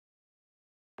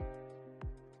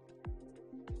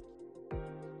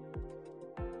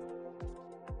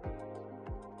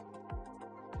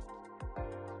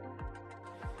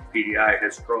PDI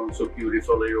has grown so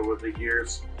beautifully over the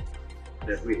years,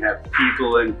 that we have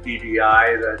people in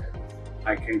PDI that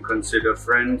I can consider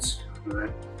friends,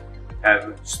 that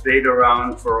have stayed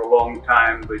around for a long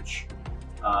time, which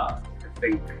I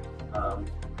think, of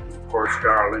course,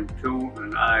 Darlene too,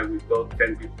 and we both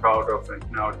can be proud of.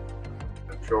 And now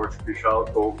George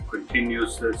Michalko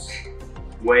continues this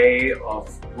way of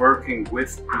working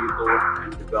with people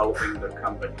and developing the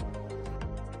company.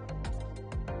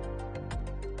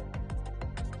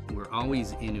 We're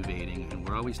always innovating, and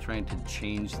we're always trying to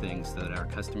change things so that our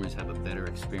customers have a better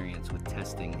experience with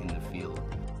testing in the field.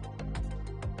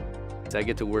 I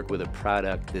get to work with a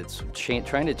product that's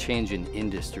trying to change an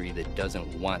industry that doesn't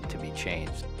want to be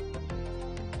changed.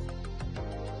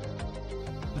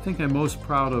 I think I'm most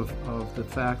proud of the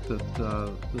fact that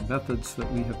the methods that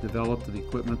we have developed, the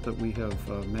equipment that we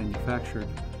have manufactured,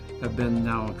 have been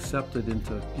now accepted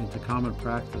into common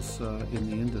practice in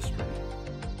the industry.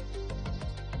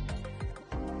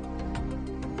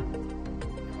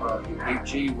 The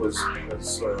 8G was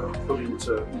put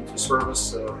into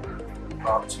service in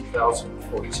about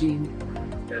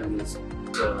 2014, and is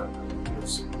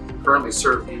currently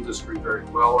served the industry very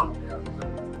well,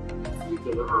 and we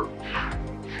deliver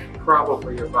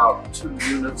probably about 2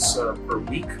 units per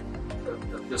week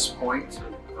at this point,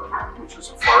 which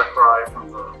is a far cry from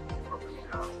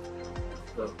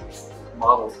the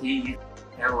Model E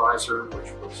analyzer,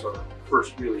 which was our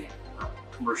first really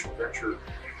commercial venture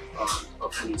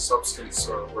of any substance,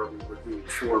 where we were doing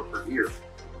 4 per year.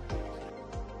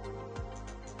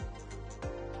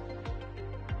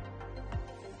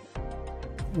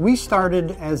 We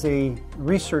started as a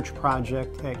research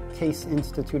project at Case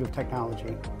Institute of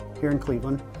Technology here in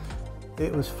Cleveland.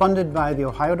 It was funded by the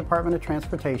Ohio Department of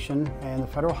Transportation and the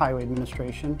Federal Highway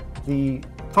Administration. The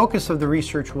focus of the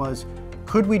research was,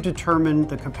 could we determine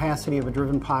the capacity of a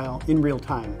driven pile in real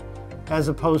time, as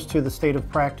opposed to the state of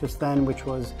practice then, which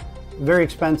was very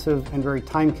expensive and very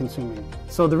time-consuming.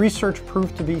 So the research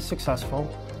proved to be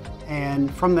successful, and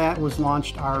from that was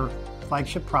launched our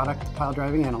flagship product, the Pile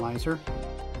Driving Analyzer.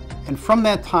 And from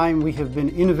that time, we have been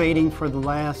innovating for the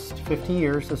last 50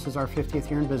 years. This is our 50th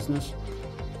year in business.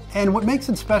 And what makes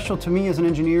it special to me as an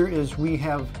engineer is we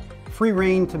have free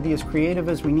rein to be as creative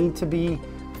as we need to be,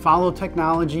 follow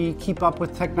technology, keep up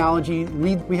with technology.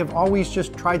 We have always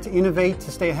just tried to innovate,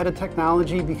 to stay ahead of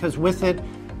technology, because with it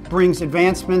brings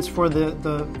advancements for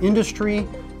the industry,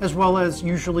 as well as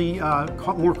usually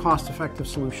more cost-effective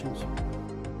solutions.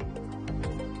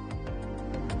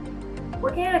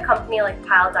 Working at a company like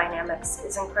Pile Dynamics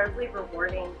is incredibly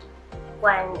rewarding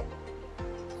when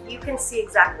you can see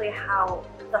exactly how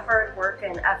the hard work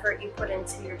and effort you put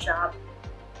into your job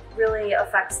really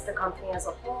affects the company as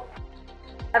a whole.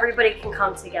 Everybody can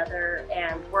come together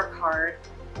and work hard,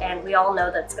 and we all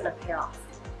know that's going to pay off.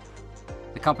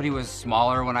 The company was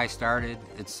smaller when I started.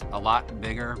 It's a lot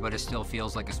bigger, but it still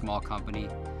feels like a small company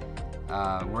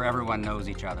where everyone knows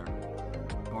each other.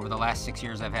 Over the last 6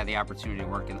 years, I've had the opportunity to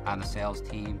work on the sales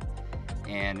team,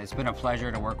 and it's been a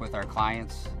pleasure to work with our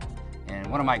clients. And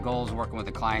one of my goals working with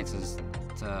the clients is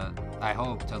I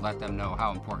hope to let them know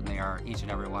how important they are, each and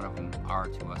every one of them are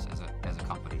to us as a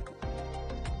company.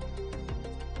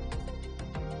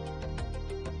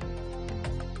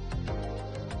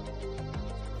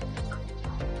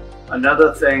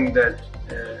 Another thing that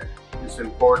is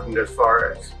important as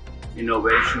far as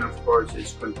innovation, of course,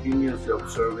 is continuously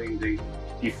observing the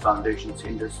foundations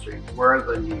industry. Where are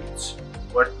the needs?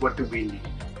 What do we need?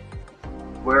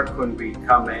 Where can we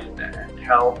come in and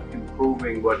help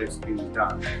improving what is being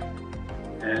done?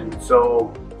 And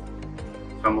so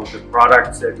some of the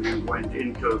products that we went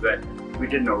into that we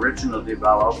didn't originally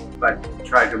develop but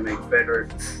try to make better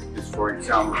is, for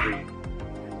example,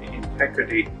 the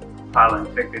integrity, pile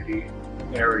integrity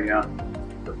area,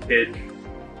 the pit,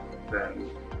 then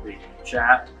the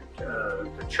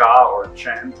cha or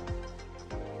chan,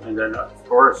 and then of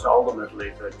course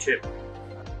ultimately the tip.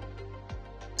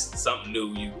 Something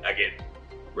new, I get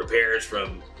repairs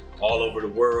from all over the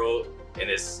world, and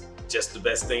it's just the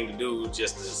best thing to do,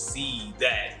 just to see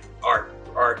that our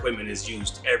equipment is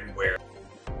used everywhere.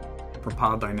 For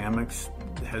Pile Dynamics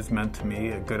has meant to me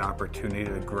a good opportunity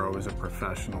to grow as a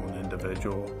professional and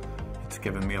individual. It's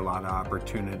given me a lot of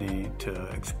opportunity to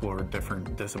explore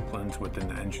different disciplines within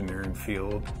the engineering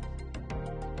field.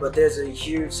 But there's a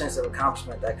huge sense of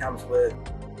accomplishment that comes with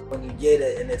when you get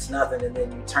it and it's nothing, and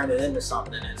then you turn it into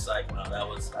something, and it's like,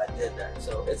 well, I did that.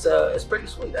 So it's pretty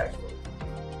sweet, actually.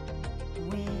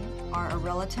 We are a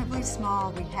relatively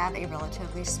small, we have a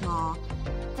relatively small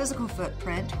physical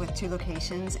footprint with 2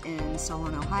 locations in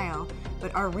Solon, Ohio,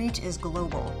 but our reach is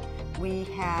global. We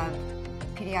have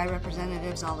PDI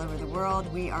representatives all over the world,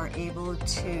 we are able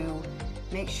to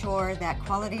make sure that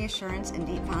quality assurance in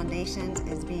deep foundations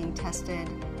is being tested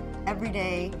every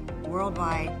day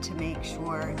worldwide to make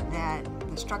sure that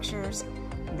the structures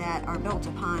that are built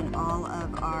upon all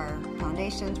of our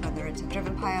foundations, whether it's a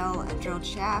driven pile, a drilled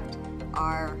shaft,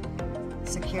 are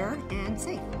secure and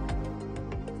safe.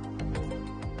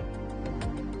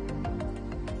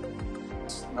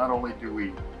 Not only do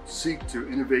we seek to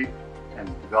innovate and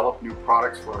develop new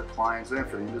products for our clients and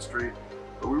for the industry,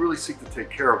 but we really seek to take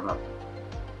care of them.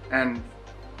 And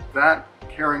that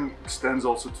caring extends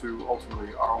also to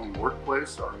ultimately our own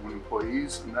workplace, our own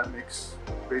employees, and that makes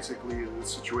basically the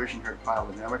situation here at Pile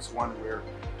Dynamics one where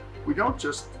we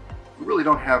really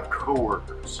don't have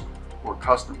coworkers or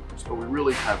customers, but we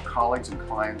really have colleagues and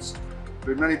clients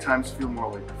who many times feel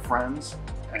more like friends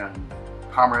and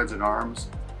comrades in arms,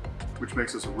 which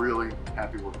makes us a really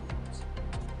happy workplace.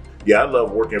 Yeah, I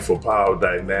love working for Pile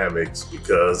Dynamics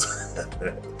because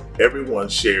everyone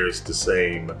shares the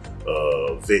same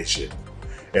vision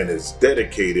and is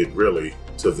dedicated really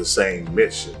to the same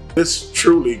mission. This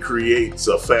truly creates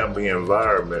a family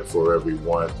environment for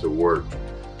everyone to work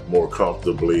more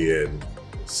comfortably and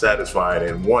satisfying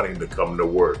and wanting to come to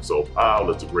work. So Pile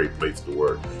is a great place to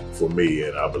work for me,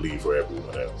 and I believe for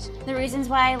everyone else. The reasons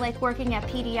why I like working at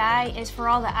PDI is for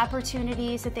all the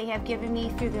opportunities that they have given me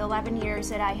through the 11 years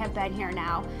that I have been here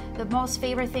now. The most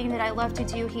favorite thing that I love to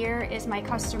do here is my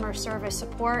customer service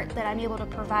support that I'm able to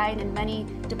provide in many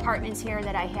departments here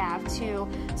that I have, to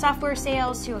software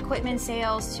sales, to equipment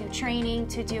sales, to training,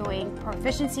 to doing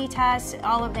proficiency tests,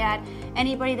 all of that.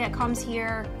 Anybody that comes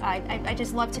here, I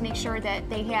just love to make sure that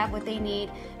they have what they need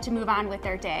to move on with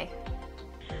their day.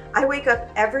 I wake up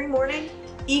every morning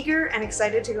eager and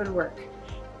excited to go to work.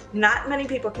 Not many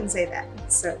people can say that.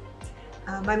 So,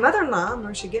 my mother-in-law,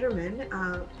 Marcia Gitterman,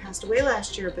 passed away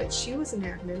last year, but she was an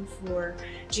admin for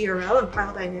GRL and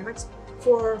Pile Dynamics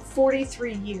for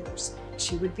 43 years.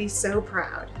 She would be so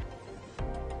proud.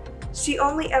 She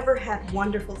only ever had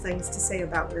wonderful things to say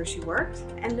about where she worked,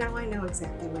 and now I know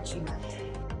exactly what she meant.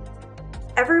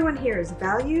 Everyone here is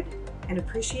valued and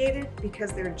appreciated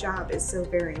because their job is so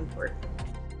very important.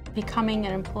 Becoming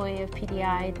an employee of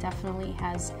PDI definitely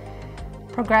has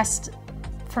progressed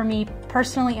for me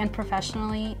personally and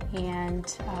professionally,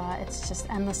 and it's just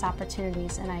endless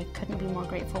opportunities, and I couldn't be more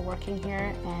grateful working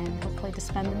here and hopefully to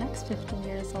spend the next 50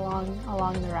 years along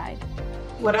the ride.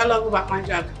 What I love about my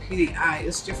job at PDI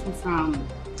is different from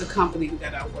the company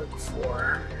that I worked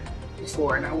for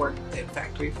before, and I worked at the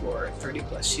factory for 30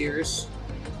 plus years.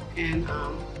 And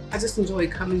I just enjoy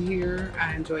coming here.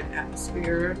 I enjoy the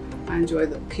atmosphere. I enjoy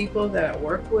the people that I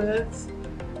work with.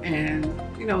 And,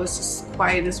 you know, it's just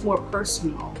quiet, it's more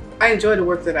personal. I enjoy the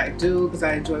work that I do because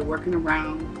I enjoy working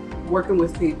working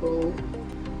with people.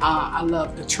 I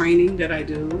love the training that I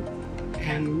do,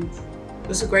 and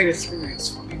it's a great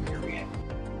experience for me, period.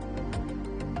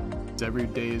 Every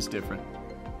day is different.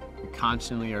 We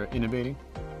constantly are innovating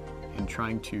and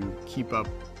trying to keep up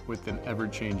with an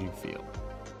ever-changing field.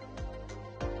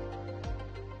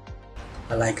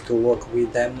 I like to work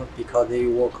with them because they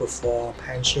work for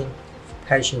passion,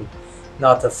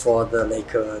 not for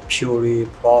the purely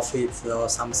profit or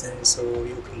something. So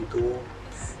you can do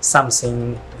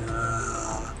something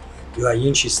you are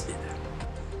interested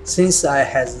in. Since I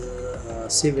have a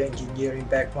civil engineering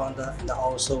background and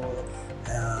also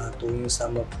doing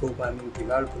some programming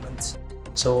development,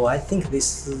 so I think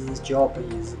this job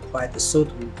is quite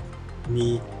suitable to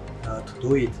me to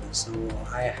do it. So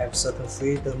I have certain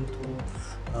freedom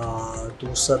to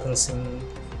do certain things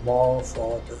more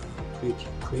for the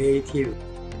creative.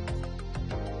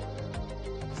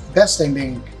 The best thing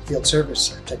being field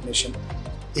service technician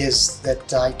is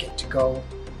that I get to go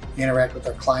interact with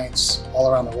our clients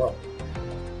all around the world.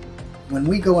 When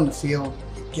we go in the field,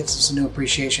 it gives us a new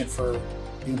appreciation for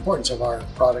the importance of our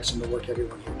products and the work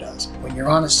everyone here does. When you're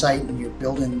on a site and you're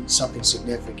building something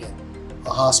significant, a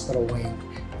hospital wing,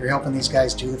 you're helping these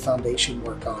guys do the foundation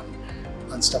work on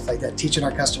stuff like that, teaching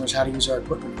our customers how to use our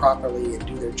equipment properly and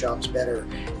do their jobs better.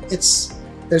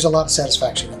 There's a lot of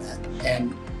satisfaction in that.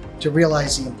 And to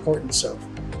realize the importance of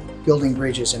building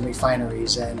bridges and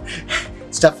refineries and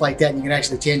stuff like that, and you can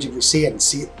actually tangibly see it and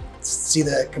see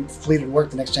the completed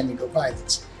work the next time you go by,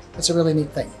 that's a really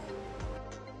neat thing.